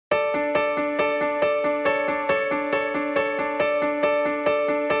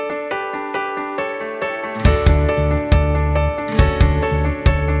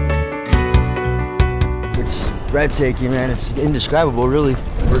breathtaking, man. It's indescribable, really.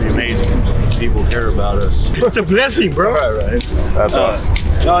 Pretty amazing. People care about us. It's a blessing, bro. Right. That's awesome.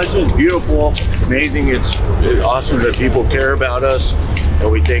 No, it's just beautiful. It's amazing. It's awesome that people care about us, and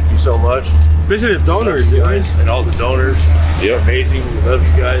we thank you so much. Especially the donors, guys, and all the donors. Yep. Amazing. We love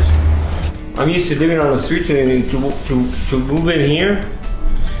you guys. I'm used to living on the streets, and to move in here.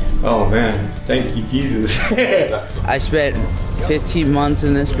 Oh man, thank you, Jesus. I spent 15 months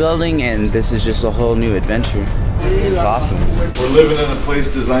in this building, and this is just a whole new adventure. It's awesome. We're living in a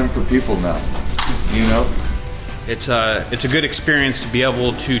place designed for people now, you know? It's a good experience to be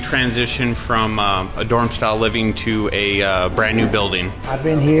able to transition from a dorm-style living to a brand new building. I've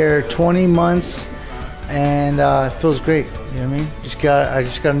been here 20 months, and it feels great. You know what I mean? I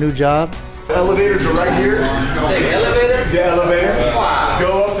just got a new job. The elevators are right here. Say elevator? The elevator. Wow.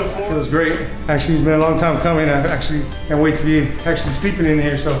 Go up to 4. Feels great. Actually, it's been a long time coming. I actually can't wait to be actually sleeping in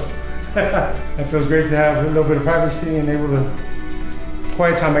here. So it feels great to have a little bit of privacy and able to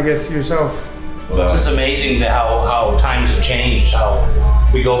quiet time, I guess, to yourself. It's just amazing how times have changed. How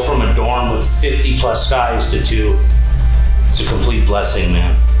we go from a dorm with 50 plus guys to 2. It's a complete blessing,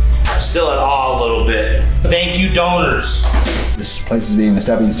 man. Still at awe a little bit. Thank you, donors. This place is being a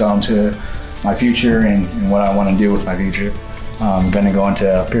stepping stone to my future and what I want to do with my future. I'm going to go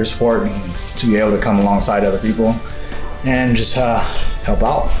into peer support and to be able to come alongside other people and just help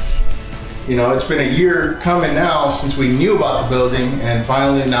out. You know, it's been a year coming now since we knew about the building, and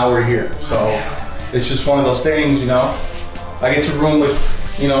finally now we're here. So it's just one of those things, you know. I get to room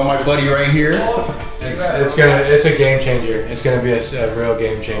with, you know, my buddy right here. It's a game changer. It's gonna be a real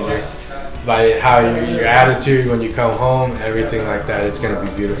game changer. By how your attitude when you come home, everything like that, it's gonna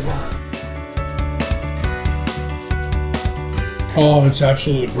be beautiful. Oh, it's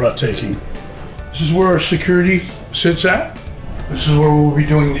absolutely breathtaking. This is where our security sits at. This is where we'll be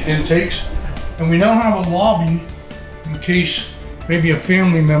doing the intakes. And we now have a lobby in case maybe a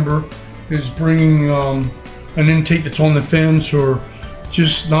family member is bringing an intake that's on the fence or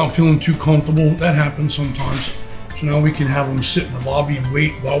just not feeling too comfortable. That happens sometimes. So now we can have them sit in the lobby and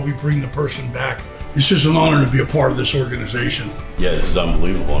wait while we bring the person back. It's just an honor to be a part of this organization. Yeah, this is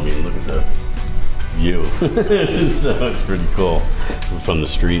unbelievable. I mean, look at the view. So it's pretty cool from the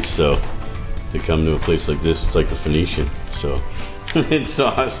streets. So to come to a place like this, it's like the Phoenician. So it's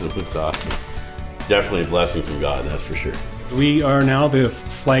awesome. It's awesome. Definitely a blessing from God, that's for sure. We are now the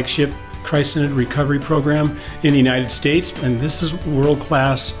flagship Christ-centered recovery program in the United States, and this is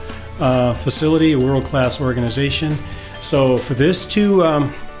world-class facility, a world-class organization. So for this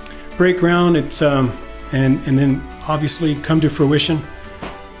to break ground, it's and then obviously come to fruition,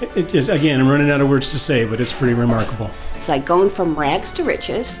 it is, again, I'm running out of words to say, but it's pretty remarkable. It's like going from rags to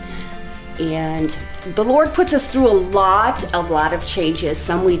riches, and the Lord puts us through a lot of changes,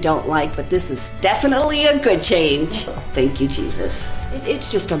 some we don't like, but this is definitely a good change. Thank you, Jesus.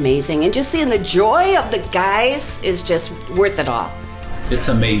 It's just amazing, and just seeing the joy of the guys is just worth it all. It's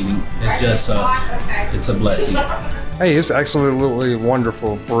amazing. It's just, it's a blessing. Hey, it's absolutely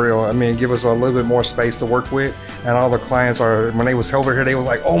wonderful, for real. I mean, give us a little bit more space to work with, and all the clients when they was over here, they was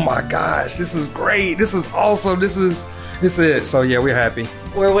like, oh my gosh, this is great, this is awesome, this is it. So yeah, we're happy.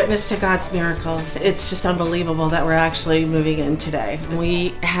 We're witness to God's miracles. It's just unbelievable that we're actually moving in today.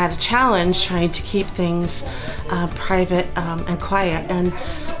 We had a challenge trying to keep things private and quiet, and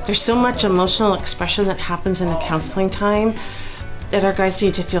there's so much emotional expression that happens in the counseling time that our guys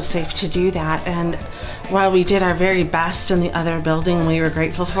need to feel safe to do that. And while we did our very best in the other building, we were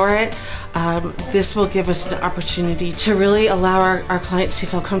grateful for it, this will give us an opportunity to really allow our clients to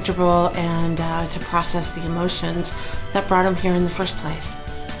feel comfortable and to process the emotions that brought them here in the first place.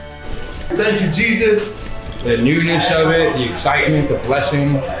 Thank you, Jesus. The newness of it, the excitement, the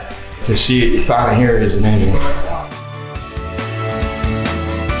blessing, to see it finally here is amazing.